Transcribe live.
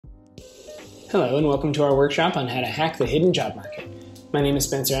Hello and welcome to our workshop on how to hack the hidden job market. My name is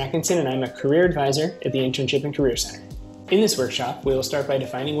Spencer Atkinson and I'm a career advisor at the Internship and Career Center. In this workshop, we will start by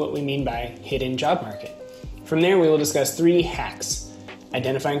defining what we mean by hidden job market. From there, we will discuss 3 hacks: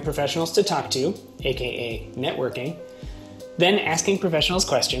 identifying professionals to talk to, aka networking, then asking professionals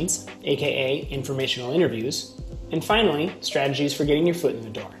questions, aka informational interviews, and finally, strategies for getting your foot in the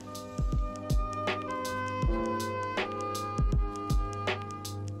door.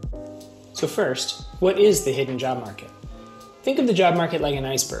 So first, what is the hidden job market? Think of the job market like an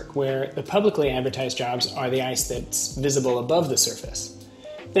iceberg, where the publicly advertised jobs are the ice that's visible above the surface.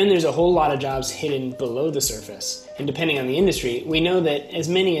 Then there's a whole lot of jobs hidden below the surface, and depending on the industry, we know that as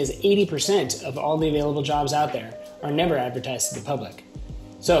many as 80% of all the available jobs out there are never advertised to the public.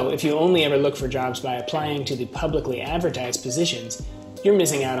 So if you only ever look for jobs by applying to the publicly advertised positions, you're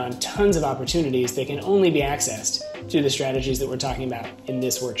missing out on tons of opportunities that can only be accessed through the strategies that we're talking about in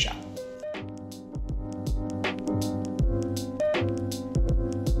this workshop.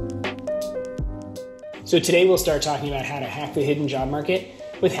 So today we'll start talking about how to hack the hidden job market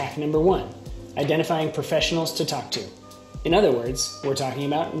with hack number 1, identifying professionals to talk to. In other words, we're talking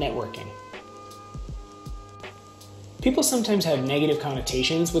about networking. People sometimes have negative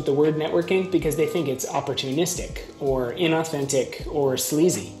connotations with the word networking because they think it's opportunistic or inauthentic or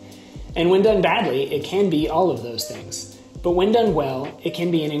sleazy. And when done badly, it can be all of those things. But when done well, it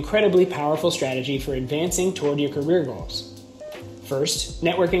can be an incredibly powerful strategy for advancing toward your career goals. First,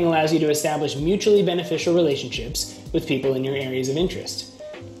 networking allows you to establish mutually beneficial relationships with people in your areas of interest.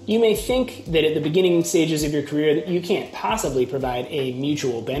 You may think that at the beginning stages of your career that you can't possibly provide a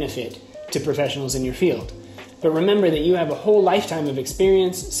mutual benefit to professionals in your field. But remember that you have a whole lifetime of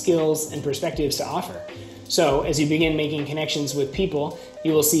experience, skills, and perspectives to offer. So as you begin making connections with people,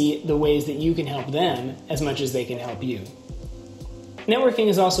 you will see the ways that you can help them as much as they can help you. Networking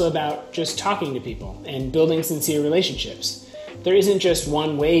is also about just talking to people and building sincere relationships. There isn't just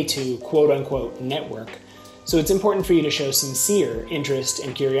one way to quote-unquote network, so it's important for you to show sincere interest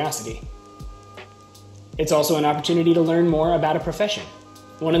and curiosity. It's also an opportunity to learn more about a profession.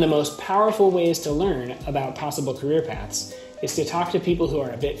 One of the most powerful ways to learn about possible career paths is to talk to people who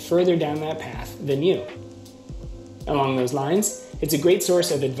are a bit further down that path than you. Along those lines, it's a great source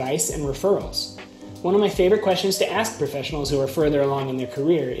of advice and referrals. One of my favorite questions to ask professionals who are further along in their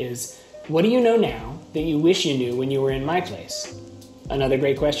career is, what do you know now that you wish you knew when you were in my place? Another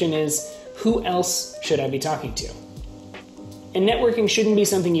great question is, who else should I be talking to? And networking shouldn't be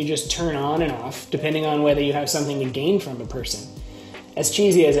something you just turn on and off, depending on whether you have something to gain from a person. As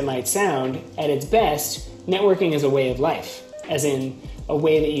cheesy as it might sound, at its best, networking is a way of life, as in a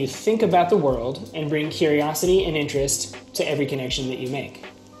way that you think about the world and bring curiosity and interest to every connection that you make.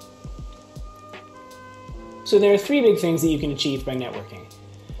 So there are 3 big things that you can achieve by networking.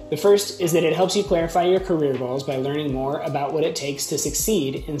 The first is that it helps you clarify your career goals by learning more about what it takes to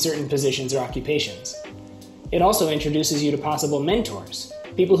succeed in certain positions or occupations. It also introduces you to possible mentors,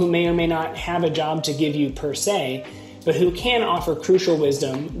 people who may or may not have a job to give you per se, but who can offer crucial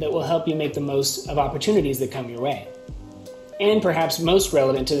wisdom that will help you make the most of opportunities that come your way. And perhaps most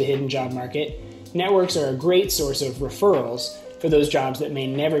relevant to the hidden job market, networks are a great source of referrals for those jobs that may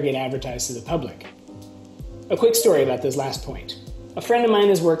never get advertised to the public. A quick story about this last point. A friend of mine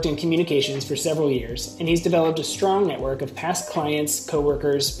has worked in communications for several years, and he's developed a strong network of past clients,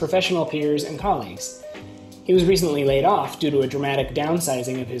 coworkers, professional peers, and colleagues. He was recently laid off due to a dramatic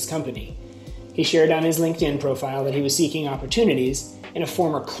downsizing of his company. He shared on his LinkedIn profile that he was seeking opportunities, and a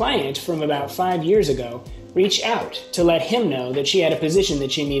former client from about 5 years ago reached out to let him know that she had a position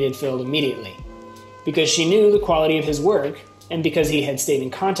that she needed filled immediately. Because she knew the quality of his work, and because he had stayed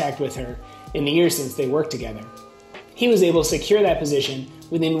in contact with her in the years since they worked together. He was able to secure that position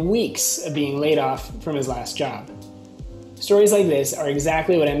within weeks of being laid off from his last job. Stories like this are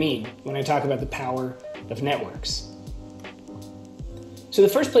exactly what I mean when I talk about the power of networks. So the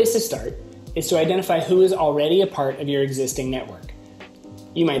first place to start is to identify who is already a part of your existing network.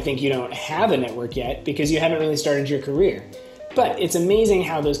 You might think you don't have a network yet because you haven't really started your career, but it's amazing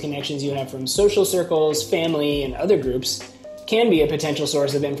how those connections you have from social circles, family, and other groups can be a potential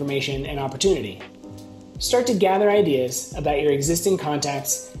source of information and opportunity. Start to gather ideas about your existing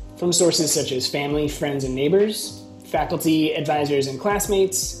contacts from sources such as family, friends, and neighbors, faculty, advisors, and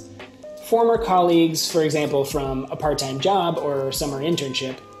classmates, former colleagues, for example, from a part-time job or summer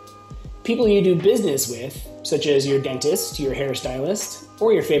internship, people you do business with, such as your dentist, your hairstylist,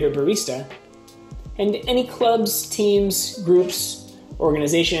 or your favorite barista, and any clubs, teams, groups,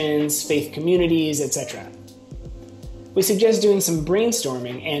 organizations, faith communities, etc. We suggest doing some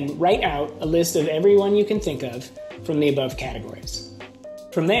brainstorming and write out a list of everyone you can think of from the above categories.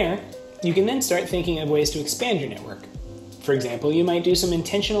 From there, You can then start thinking of ways to expand your network. For example, you might do some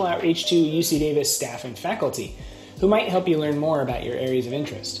intentional outreach to UC Davis staff and faculty, who might help you learn more about your areas of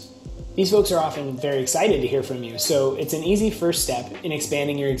interest. These folks are often very excited to hear from you, so it's an easy first step in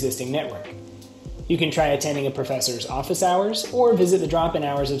expanding your existing network. You can try attending a professor's office hours or visit the drop-in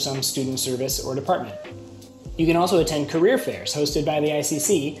hours of some student service or department. You can also attend career fairs hosted by the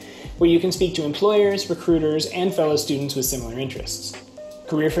ICC, where you can speak to employers, recruiters, and fellow students with similar interests.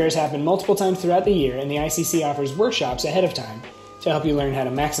 Career fairs happen multiple times throughout the year, and the ICC offers workshops ahead of time to help you learn how to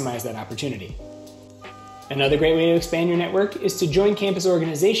maximize that opportunity. Another great way to expand your network is to join campus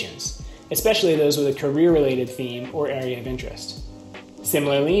organizations, especially those with a career-related theme or area of interest.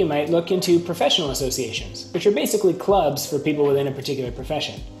 Similarly, you might look into professional associations, which are basically clubs for people within a particular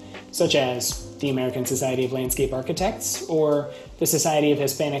profession, such as the American Society of Landscape Architects or the Society of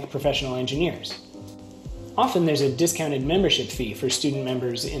Hispanic Professional Engineers. Often there's a discounted membership fee for student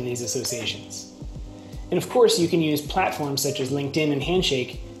members in these associations. And of course, you can use platforms such as LinkedIn and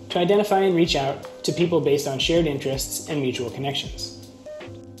Handshake to identify and reach out to people based on shared interests and mutual connections.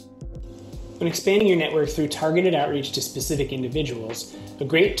 When expanding your network through targeted outreach to specific individuals, a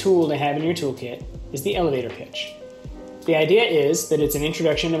great tool to have in your toolkit is the elevator pitch. The idea is that it's an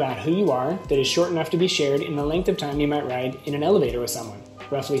introduction about who you are that is short enough to be shared in the length of time you might ride in an elevator with someone,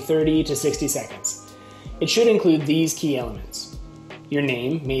 roughly 30 to 60 seconds. It should include these key elements: your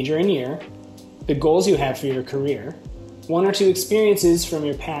name, major, and year, the goals you have for your career, one or two experiences from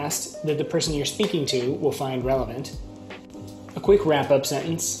your past that the person you're speaking to will find relevant, a quick wrap-up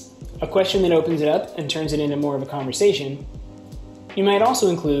sentence, a question that opens it up and turns it into more of a conversation. You might also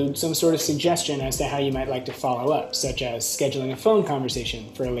include some sort of suggestion as to how you might like to follow up, such as scheduling a phone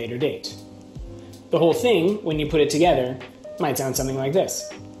conversation for a later date. The whole thing, when you put it together, might sound something like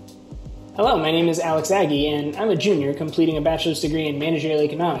this. Hello, my name is Alex Aggie, and I'm a junior completing a bachelor's degree in managerial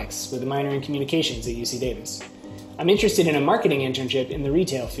economics with a minor in communications at UC Davis. I'm interested in a marketing internship in the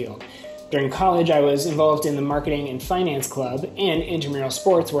retail field. During college, I was involved in the marketing and finance club and intramural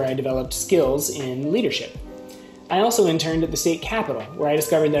sports where I developed skills in leadership. I also interned at the state capitol, where I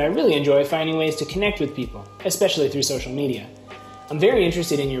discovered that I really enjoy finding ways to connect with people, especially through social media. I'm very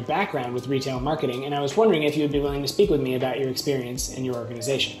interested in your background with retail marketing, and I was wondering if you would be willing to speak with me about your experience and your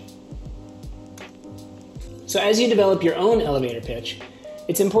organization. So as you develop your own elevator pitch,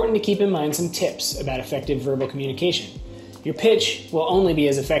 it's important to keep in mind some tips about effective verbal communication. Your pitch will only be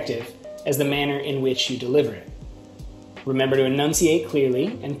as effective as the manner in which you deliver it. Remember to enunciate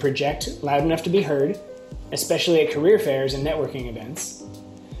clearly and project loud enough to be heard, especially at career fairs and networking events.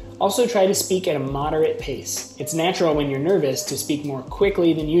 Also try to speak at a moderate pace. It's natural when you're nervous to speak more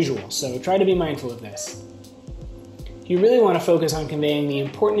quickly than usual, so try to be mindful of this. You really want to focus on conveying the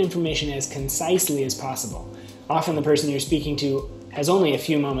important information as concisely as possible. Often the person you're speaking to has only a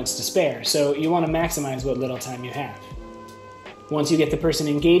few moments to spare, so you want to maximize what little time you have. Once you get the person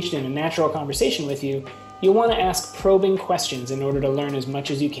engaged in a natural conversation with you, you'll want to ask probing questions in order to learn as much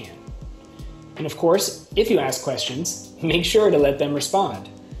as you can. And of course, if you ask questions, make sure to let them respond.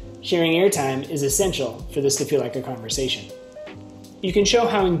 Sharing airtime is essential for this to feel like a conversation. You can show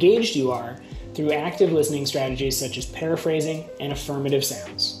how engaged you are through active listening strategies such as paraphrasing and affirmative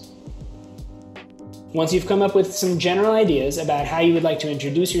sounds. Once you've come up with some general ideas about how you would like to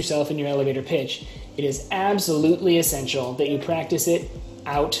introduce yourself in your elevator pitch, it is absolutely essential that you practice it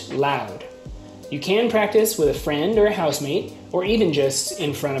out loud. You can practice with a friend or a housemate, or even just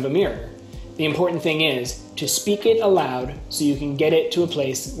in front of a mirror. The important thing is to speak it aloud so you can get it to a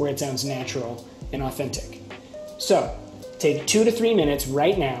place where it sounds natural and authentic. So, take 2 to 3 minutes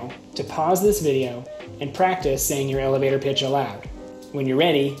right now to pause this video and practice saying your elevator pitch aloud. When you're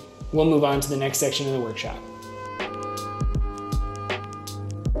ready, we'll move on to the next section of the workshop.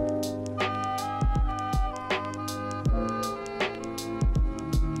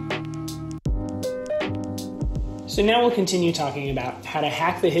 So now we'll continue talking about how to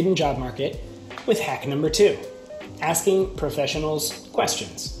hack the hidden job market with hack number 2, asking professionals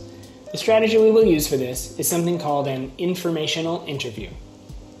questions. The strategy we will use for this is something called an informational interview.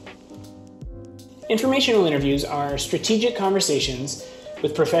 Informational interviews are strategic conversations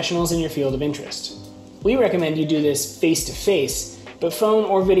with professionals in your field of interest. We recommend you do this face-to-face, but phone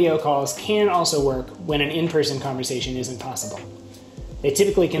or video calls can also work when an in-person conversation isn't possible. They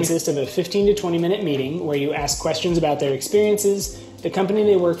typically consist of a 15 to 20 minute meeting where you ask questions about their experiences, the company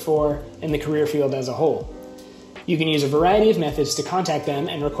they work for, and the career field as a whole. You can use a variety of methods to contact them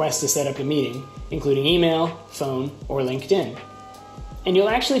and request to set up a meeting, including email, phone, or LinkedIn. And you'll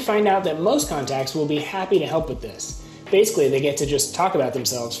actually find out that most contacts will be happy to help with this. Basically, they get to just talk about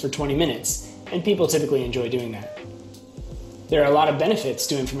themselves for 20 minutes, and people typically enjoy doing that. There are a lot of benefits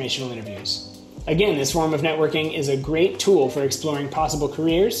to informational interviews. Again, this form of networking is a great tool for exploring possible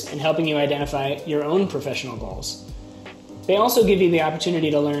careers and helping you identify your own professional goals. They also give you the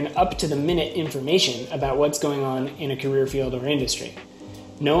opportunity to learn up-to-the-minute information about what's going on in a career field or industry.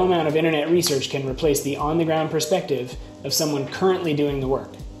 No amount of internet research can replace the on-the-ground perspective of someone currently doing the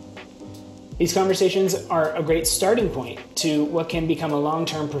work. These conversations are a great starting point to what can become a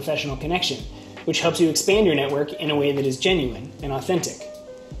long-term professional connection, which helps you expand your network in a way that is genuine and authentic.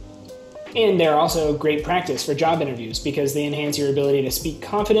 And they're also great practice for job interviews because they enhance your ability to speak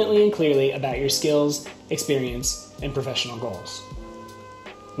confidently and clearly about your skills, experience, and professional goals.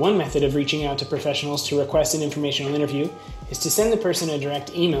 One method of reaching out to professionals to request an informational interview is to send the person a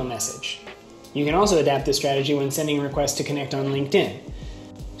direct email message. You can also adapt this strategy when sending a request to connect on LinkedIn.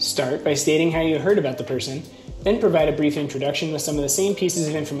 Start by stating how you heard about the person, then provide a brief introduction with some of the same pieces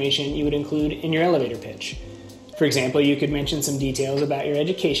of information you would include in your elevator pitch. For example, you could mention some details about your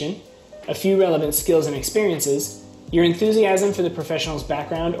education, a few relevant skills and experiences, your enthusiasm for the professional's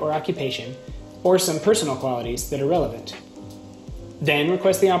background or occupation, or some personal qualities that are relevant. Then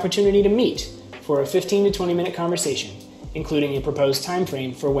request the opportunity to meet for a 15 to 20 minute conversation, including a proposed time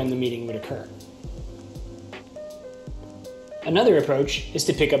frame for when the meeting would occur. Another approach is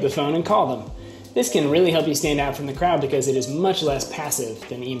to pick up the phone and call them. This can really help you stand out from the crowd because it is much less passive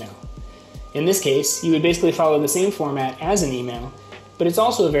than email. In this case, you would basically follow the same format as an email, but it's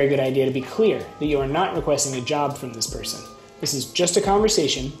also a very good idea to be clear that you are not requesting a job from this person. This is just a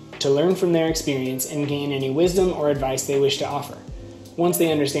conversation to learn from their experience and gain any wisdom or advice they wish to offer. Once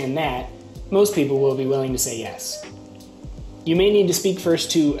they understand that, most people will be willing to say yes. You may need to speak first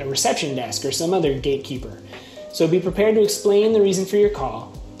to a reception desk or some other gatekeeper, so be prepared to explain the reason for your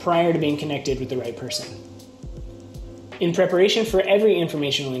call prior to being connected with the right person. In preparation for every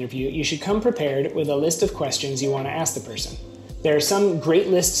informational interview, you should come prepared with a list of questions you want to ask the person. There are some great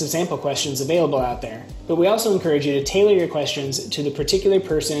lists of sample questions available out there, but we also encourage you to tailor your questions to the particular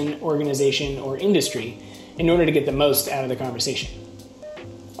person, organization, or industry in order to get the most out of the conversation.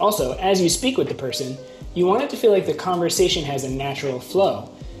 Also, as you speak with the person, you want it to feel like the conversation has a natural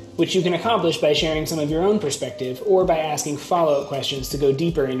flow, which you can accomplish by sharing some of your own perspective or by asking follow-up questions to go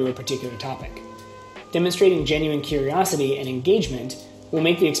deeper into a particular topic. Demonstrating genuine curiosity and engagement will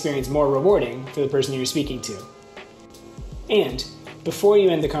make the experience more rewarding for the person you're speaking to. And before you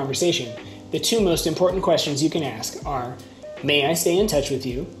end the conversation, the two most important questions you can ask are, "May I stay in touch with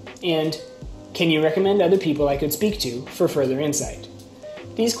you?" and "Can you recommend other people I could speak to for further insight?"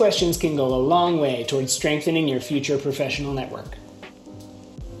 These questions can go a long way towards strengthening your future professional network.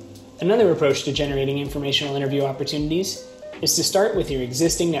 Another approach to generating informational interview opportunities is to start with your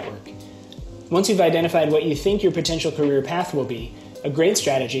existing network. Once you've identified what you think your potential career path will be, a great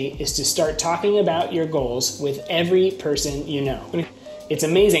strategy is to start talking about your goals with every person you know. It's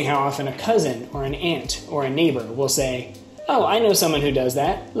amazing how often a cousin or an aunt or a neighbor will say, "Oh, I know someone who does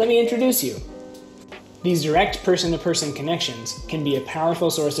that. Let me introduce you." These direct person-to-person connections can be a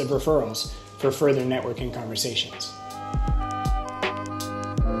powerful source of referrals for further networking conversations.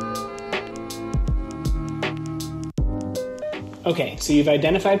 Okay, so you've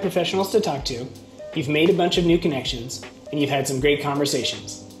identified professionals to talk to, you've made a bunch of new connections, and you've had some great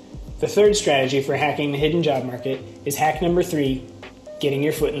conversations. The third strategy for hacking the hidden job market is hack number 3, getting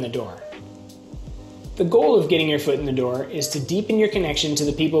your foot in the door. The goal of getting your foot in the door is to deepen your connection to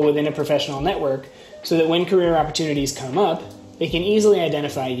the people within a professional network so that when career opportunities come up, they can easily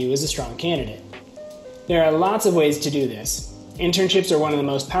identify you as a strong candidate. There are lots of ways to do this. Internships are one of the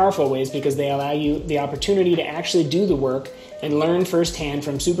most powerful ways because they allow you the opportunity to actually do the work and learn firsthand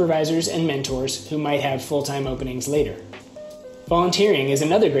from supervisors and mentors who might have full-time openings later. Volunteering is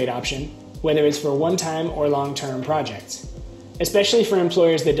another great option, whether it's for one-time or long-term projects. Especially for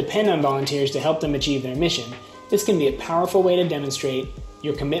employers that depend on volunteers to help them achieve their mission, this can be a powerful way to demonstrate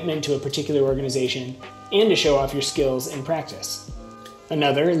your commitment to a particular organization and to show off your skills in practice.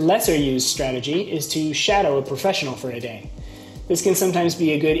 Another, lesser-used strategy is to shadow a professional for a day. This can sometimes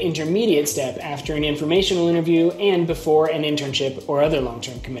be a good intermediate step after an informational interview and before an internship or other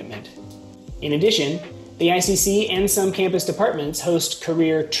long-term commitment. In addition, the ICC and some campus departments host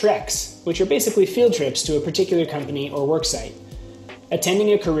career treks, which are basically field trips to a particular company or work site.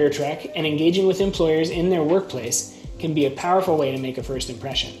 Attending a career trek and engaging with employers in their workplace can be a powerful way to make a first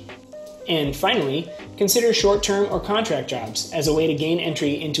impression. And finally, consider short-term or contract jobs as a way to gain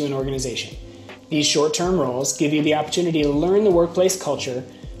entry into an organization. These short-term roles give you the opportunity to learn the workplace culture,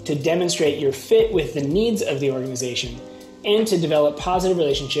 to demonstrate your fit with the needs of the organization, and to develop positive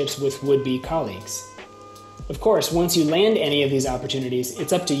relationships with would-be colleagues. Of course, once you land any of these opportunities,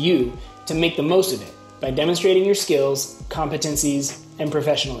 it's up to you to make the most of it. by demonstrating your skills, competencies, and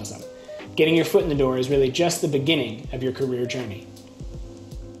professionalism. Getting your foot in the door is really just the beginning of your career journey.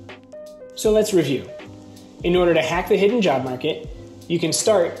 So let's review. In order to hack the hidden job market, you can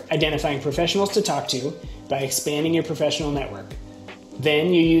start identifying professionals to talk to by expanding your professional network.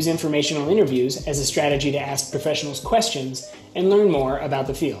 Then you use informational interviews as a strategy to ask professionals questions and learn more about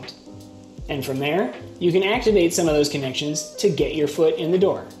the field. And from there, you can activate some of those connections to get your foot in the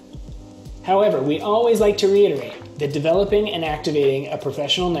door. However, we always like to reiterate that developing and activating a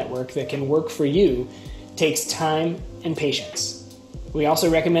professional network that can work for you takes time and patience. We also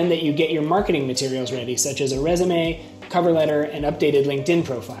recommend that you get your marketing materials ready, such as a resume, cover letter, and updated LinkedIn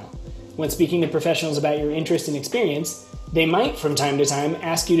profile. When speaking to professionals about your interest and experience, they might from time to time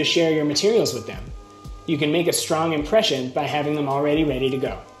ask you to share your materials with them. You can make a strong impression by having them already ready to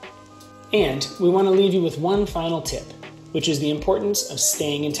go. And we want to leave you with one final tip, which is the importance of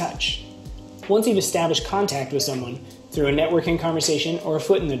staying in touch. Once you've established contact with someone through a networking conversation or a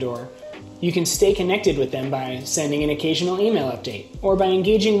foot in the door, you can stay connected with them by sending an occasional email update or by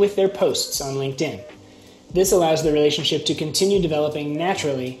engaging with their posts on LinkedIn. This allows the relationship to continue developing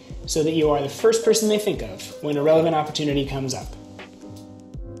naturally so that you are the first person they think of when a relevant opportunity comes up.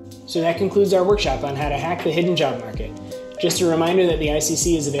 So that concludes our workshop on how to hack the hidden job market. Just a reminder that the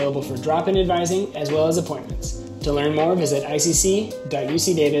ICC is available for drop-in advising as well as appointments. To learn more, visit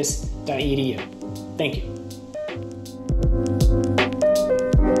icc.ucdavis.edu. Thank you.